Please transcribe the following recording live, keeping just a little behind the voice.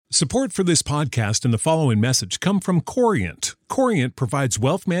Support for this podcast and the following message come from Corient. Corient provides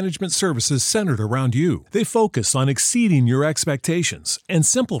wealth management services centered around you. They focus on exceeding your expectations and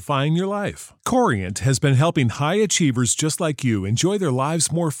simplifying your life. Corient has been helping high achievers just like you enjoy their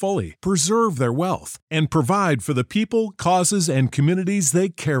lives more fully, preserve their wealth, and provide for the people, causes, and communities they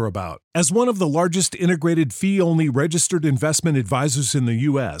care about. As one of the largest integrated fee-only registered investment advisors in the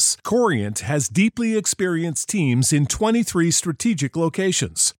U.S., Corient has deeply experienced teams in 23 strategic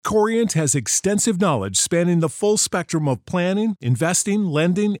locations. Corient has extensive knowledge spanning the full spectrum of planning, investing,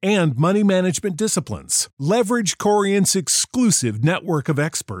 lending, and money management disciplines. Leverage Corient's exclusive network of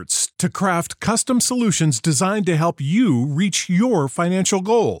experts to craft custom solutions designed to help you reach your financial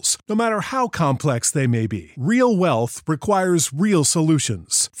goals, no matter how complex they may be. Real wealth requires real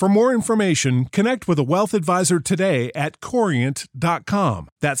solutions. For more information, connect with a wealth advisor today at Corient.com.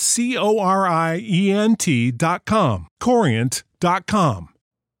 That's Corient.com. Corient.com.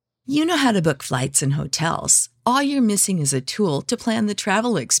 You know how to book flights and hotels. All you're missing is a tool to plan the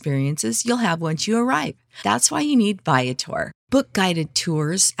travel experiences you'll have once you arrive. That's why you need Viator. Book guided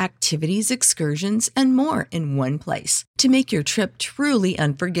tours, activities, excursions, and more in one place to make your trip truly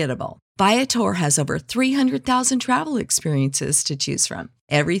unforgettable. Viator has over 300,000 travel experiences to choose from.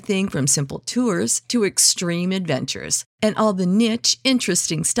 Everything from simple tours to extreme adventures and all the niche,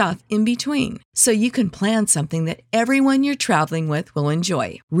 interesting stuff in between. So you can plan something that everyone you're traveling with will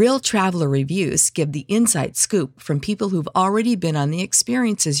enjoy. Real traveler reviews give the inside scoop from people who've already been on the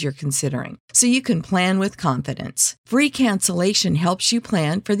experiences you're considering. So you can plan with confidence. Free cancellation helps you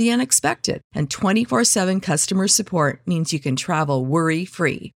plan for the unexpected. And 24/7 customer support means you can travel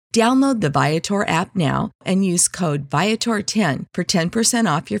worry-free. Download the Viator app now and use code Viator10 for 10%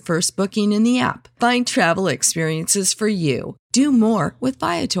 off your first booking in the app. Find travel experiences for you. Do more with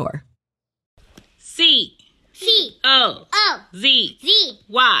Viator. C O Z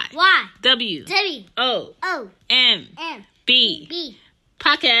Y W O M B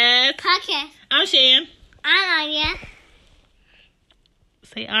Podcast. I'm Shan. I'm Aria.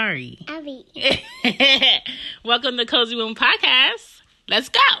 Say Ari. Abby. Welcome to Cozy Womb Podcast. Let's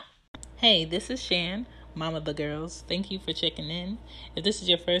go. Hey, this is Shan, mom of the girls. Thank you for checking in. If this is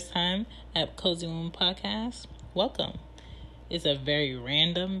your first time at Cozy Womb Podcast, welcome. It's a very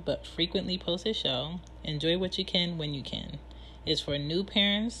random but frequently posted show. Enjoy what you can when you can. It's for new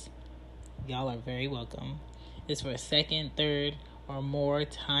parents. Y'all are very welcome. It's for second, third, or more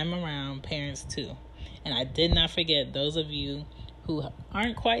time around parents too. And I did not forget those of you who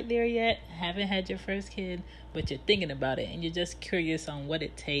aren't quite there yet, haven't had your first kid, but you're thinking about it and you're just curious on what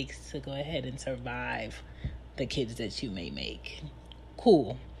it takes to go ahead and survive the kids that you may make.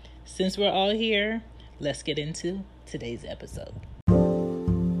 Cool. Since we're all here, let's get into today's episode.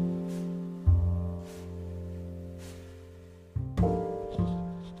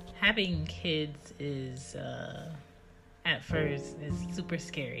 Having kids is, at first, is super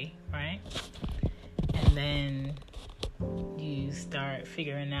scary, right? And then you start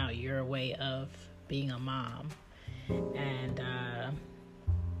figuring out your way of being a mom, and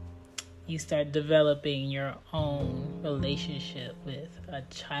you start developing your own relationship with a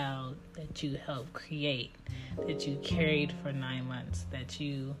child that you helped create, that you carried for 9 months, that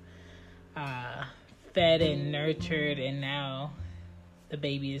you fed and nurtured, and now the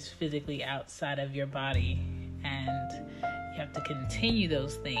baby is physically outside of your body, and you have to continue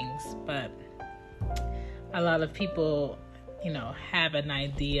those things. But a lot of people, have an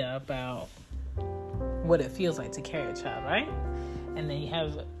idea about what it feels like to carry a child, right? And then you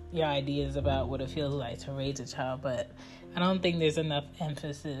have your ideas about what it feels like to raise a child, but I don't think there's enough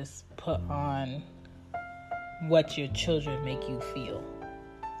emphasis put on what your children make you feel,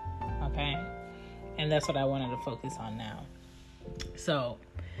 okay? And that's what I wanted to focus on now. So,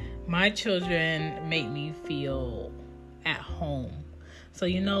 my children make me feel at home. So,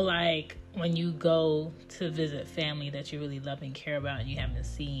 like when you go to visit family that you really love and care about and you haven't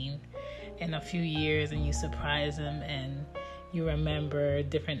seen in a few years, and you surprise them and you remember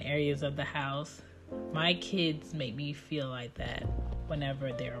different areas of the house. My kids make me feel like that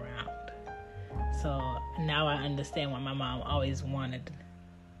whenever they're around. So now I understand why my mom always wanted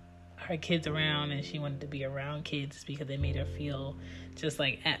her kids around, and she wanted to be around kids because they made her feel just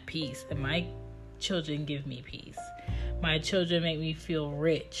like at peace. And my children give me peace. My children make me feel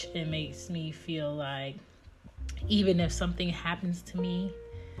rich. It makes me feel like even if something happens to me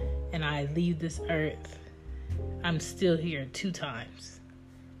and I leave this earth, I'm still here 2 times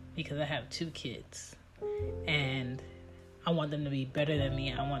because I have 2 kids. And I want them to be better than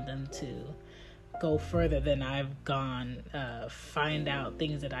me. I want them to go further than I've gone, find out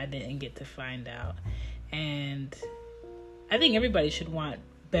things that I didn't get to find out. And I think everybody should want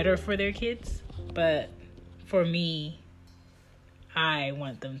better for their kids. But for me, I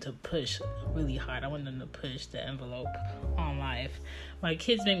want them to push really hard. I want them to push the envelope on life. My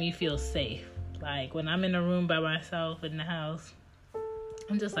kids make me feel safe. Like when I'm in a room by myself in the house,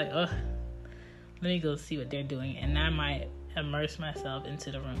 I'm just like, let me go see what they're doing. And I might immerse myself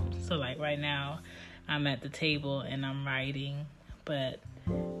into the room. So like right now, I'm at the table and I'm writing, but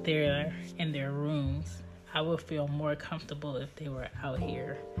they're in their rooms. I would feel more comfortable if they were out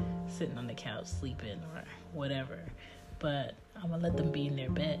here sitting on the couch sleeping or whatever. But I'm going to let them be in their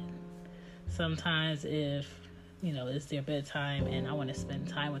bed. Sometimes if, it's their bedtime and I want to spend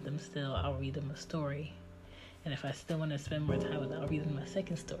time with them still, I'll read them a story. And if I still want to spend more time with them, I'll read them a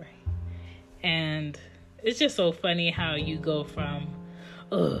second story. And it's just so funny how you go from,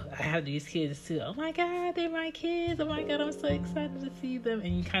 I have these kids too. Oh my God, they're my kids. Oh my God, I'm so excited to see them.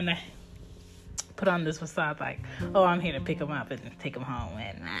 And you kind of put on this facade like, I'm here to pick them up and take them home.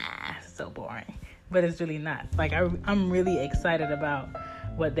 And it's so boring. But it's really not. Like, I'm really excited about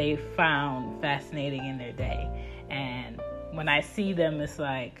what they found fascinating in their day. And when I see them, it's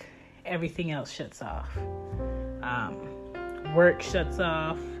like everything else shuts off. Work shuts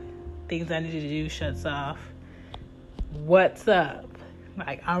off. Things I need to do shuts off. What's up?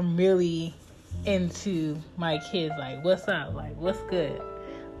 Like, I'm really into my kids. Like, what's up? Like, what's good?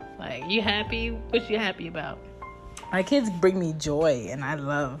 Like, you happy? What you happy about? My kids bring me joy, and I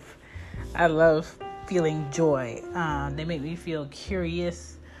love feeling joy. They make me feel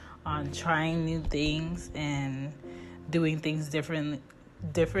curious on trying new things and doing things differently.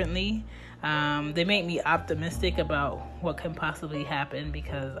 They make me optimistic about what can possibly happen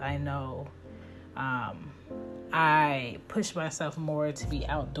because I know I push myself more to be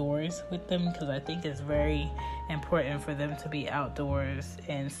outdoors with them because I think it's very important for them to be outdoors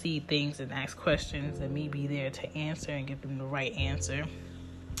and see things and ask questions and me be there to answer and give them the right answer.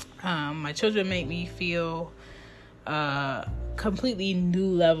 My children make me feel a completely new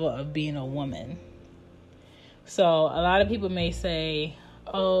level of being a woman. So a lot of people may say,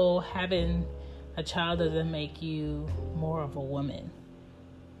 having a child doesn't make you more of a woman.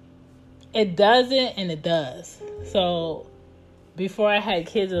 It doesn't and it does. So before I had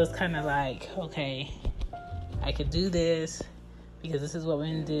kids, it was kind of like, okay, I could do this because this is what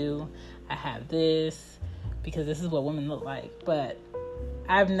women do. I have this because this is what women look like. But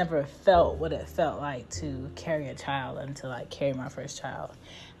I've never felt what it felt like to carry a child until I carried my first child.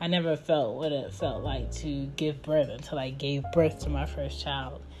 I never felt what it felt like to give birth until I gave birth to my first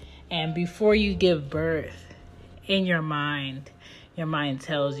child. And before you give birth, in your mind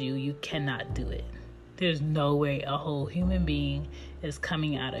tells you you cannot do it. There's no way a whole human being is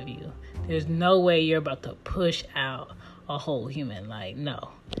coming out of you. There's no way you're about to push out a whole human. Like,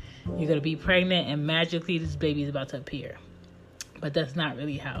 no. You're going to be pregnant and magically this baby is about to appear. But that's not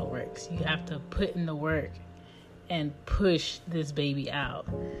really how it works. You have to put in the work and push this baby out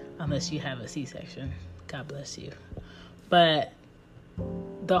unless you have a C-section. God bless you. But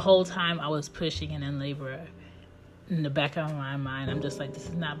the whole time I was pushing and in labor, in the back of my mind, I'm just like, this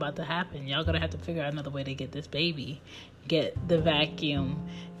is not about to happen. Y'all gonna have to figure out another way to get this baby. Get the vacuum.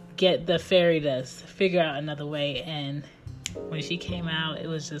 Get the fairy dust. Figure out another way. And when she came out, it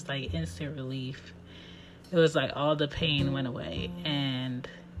was just like instant relief. It was like all the pain went away. And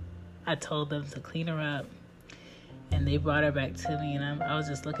I told them to clean her up. And they brought her back to me. And I was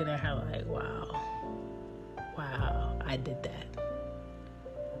just looking at her like, wow, I did that.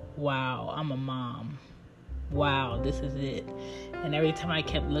 Wow, I'm a mom. Wow, this is it. And every time I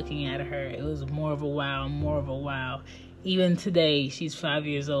kept looking at her, it was more of a wow. Even today, she's 5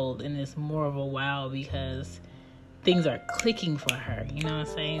 years old, and it's more of a wow because things are clicking for her. You know what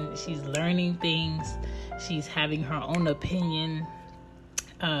I'm saying? She's learning things. She's having her own opinion.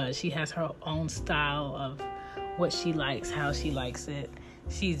 She has her own style of what she likes, how she likes it.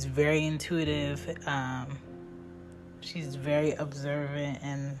 She's very intuitive. She's very observant,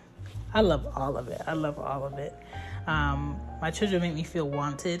 and I love all of it. My children make me feel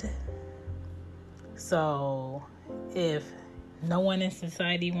wanted. So if no one in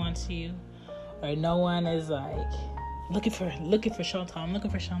society wants you, or no one is like looking for Chantal, I'm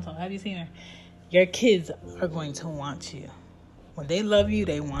looking for Chantal, have you seen her? Your kids are going to want you. When they love you,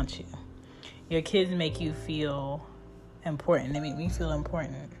 they want you. Your kids make you feel important. They make me feel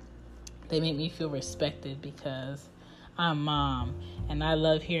important. They make me feel respected because I'm mom, and I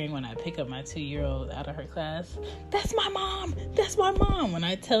love hearing when I pick up my 2-year-old out of her class, that's my mom. When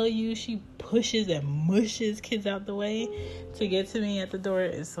I tell you she pushes and mushes kids out the way to get to me at the door,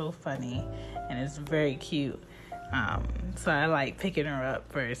 it's so funny, and it's very cute. So I like picking her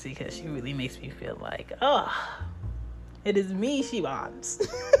up first because she really makes me feel like, It is me she wants.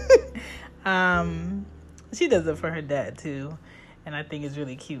 She does it for her dad too, and I think it's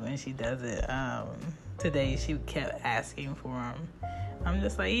really cute when she does it. Today she kept asking for him. I'm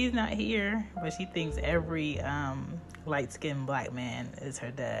just like, he's not here, but she thinks every light-skinned black man is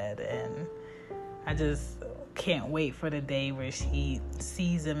her dad, and I just can't wait for the day where she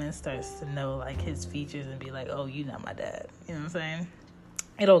sees him and starts to know like his features and be like, oh, you're not my dad. You know what I'm saying?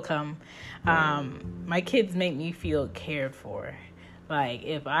 It'll come. My kids make me feel cared for. Like,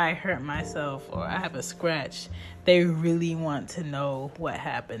 if I hurt myself or I have a scratch, they really want to know what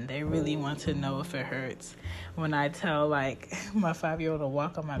happened. They really want to know if it hurts. When I tell, like, my 5-year-old to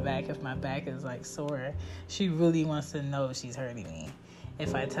walk on my back if my back is, like, sore, she really wants to know if she's hurting me.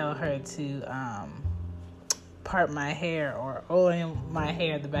 If I tell her to part my hair or oil my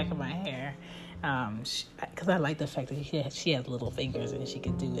hair, the back of my hair, because I like the fact that she has little fingers and she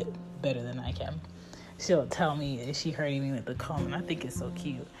can do it better than I can. She'll tell me if she hurting me with the comb, and I think it's so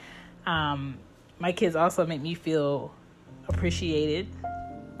cute. My kids also make me feel appreciated,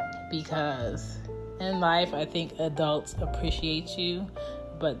 because in life I think adults appreciate you,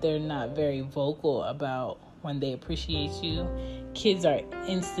 but they're not very vocal about when they appreciate you. Kids are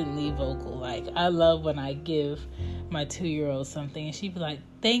instantly vocal. Like, I love when I give my 2-year-old something and she'd be like,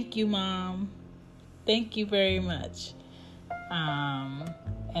 thank you, Mom. Thank you very much.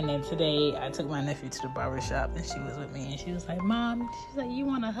 And then today I took my nephew to the barbershop and she was with me and she was like, Mom, she's like, you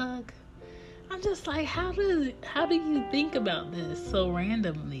want a hug? I'm just like, how do you think about this so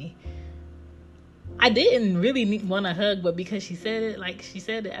randomly? I didn't really want a hug, but because she said it, I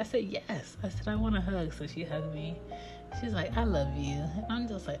said yes. I said, I want a hug. So she hugged me. She's like, I love you. And I'm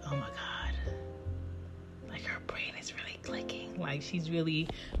just like, oh my God. Like, her brain is really clicking. Like, she's really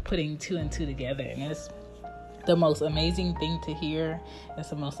putting 2 and 2 together. And it's the most amazing thing to hear. It's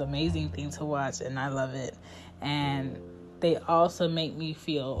the most amazing thing to watch, and I love it. And they also make me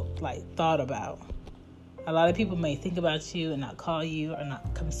feel like thought about. A lot of people may think about you and not call you or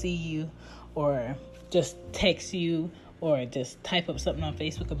not come see you or just text you or just type up something on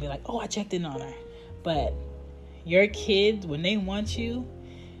Facebook and be like, oh, I checked in on her. But your kids, when they want you,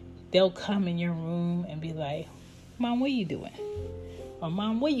 they'll come in your room and be like, Mom, what you doing? Or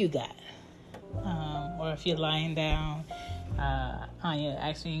Mom, what you got? Or if you're lying down, Anya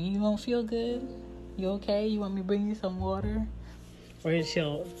asks me, you don't feel good? You okay? You want me to bring you some water? Or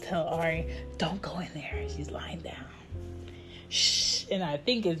she'll tell Ari, don't go in there. She's lying down. Shh. And I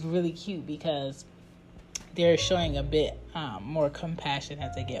think it's really cute because they're showing a bit more compassion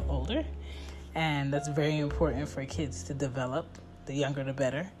as they get older. And that's very important for kids to develop. The younger, the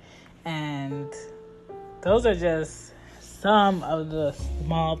better. And those are just some of the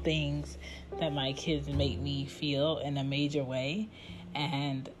small things that my kids make me feel in a major way.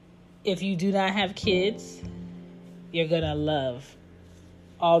 And if you do not have kids, you're going to love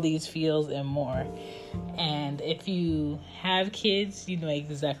all these feels and more. And if you have kids, you know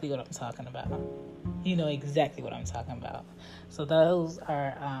exactly what I'm talking about. You know exactly what I'm talking about. So those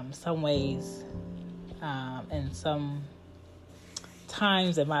are some ways and some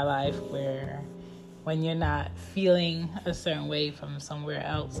times in my life where when you're not feeling a certain way from somewhere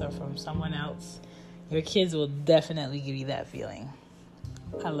else or from someone else, your kids will definitely give you that feeling.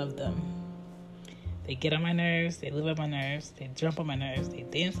 I love them. They get on my nerves, they live on my nerves, they jump on my nerves, they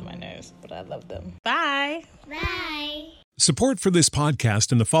dance on my nerves, but I love them. Bye. Bye. Support for this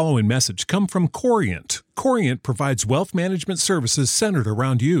podcast and the following message come from Corient. Corient provides wealth management services centered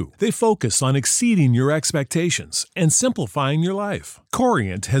around you. They focus on exceeding your expectations and simplifying your life.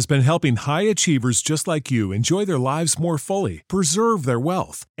 Corient has been helping high achievers just like you enjoy their lives more fully, preserve their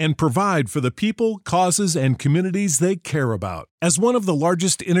wealth, and provide for the people, causes, and communities they care about. As one of the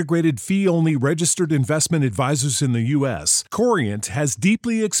largest integrated fee-only registered investment advisors in the U.S., Corient has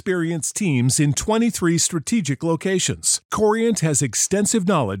deeply experienced teams in 23 strategic locations. Corient has extensive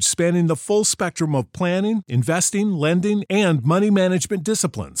knowledge spanning the full spectrum of planning, investing, lending, and money management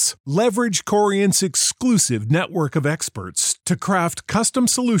disciplines. Leverage Corient's exclusive network of experts to craft custom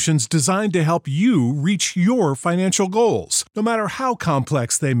solutions designed to help you reach your financial goals, no matter how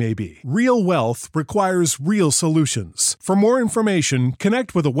complex they may be. Real wealth requires real solutions. For more information,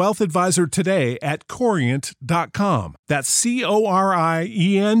 connect with a wealth advisor today at Corient.com. That's Corient.com.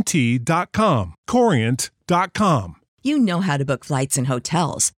 Corient.com. You know how to book flights and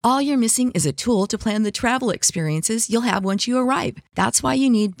hotels. All you're missing is a tool to plan the travel experiences you'll have once you arrive. That's why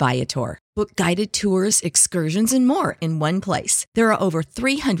you need Viator. Book guided tours, excursions, and more in one place. There are over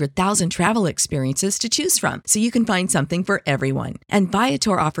 300,000 travel experiences to choose from, so you can find something for everyone. And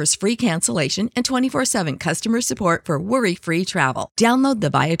Viator offers free cancellation and 24/7 customer support for worry-free travel. Download the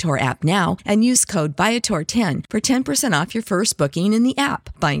Viator app now and use code Viator10 for 10% off your first booking in the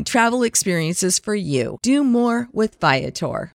app. Find travel experiences for you. Do more with Viator.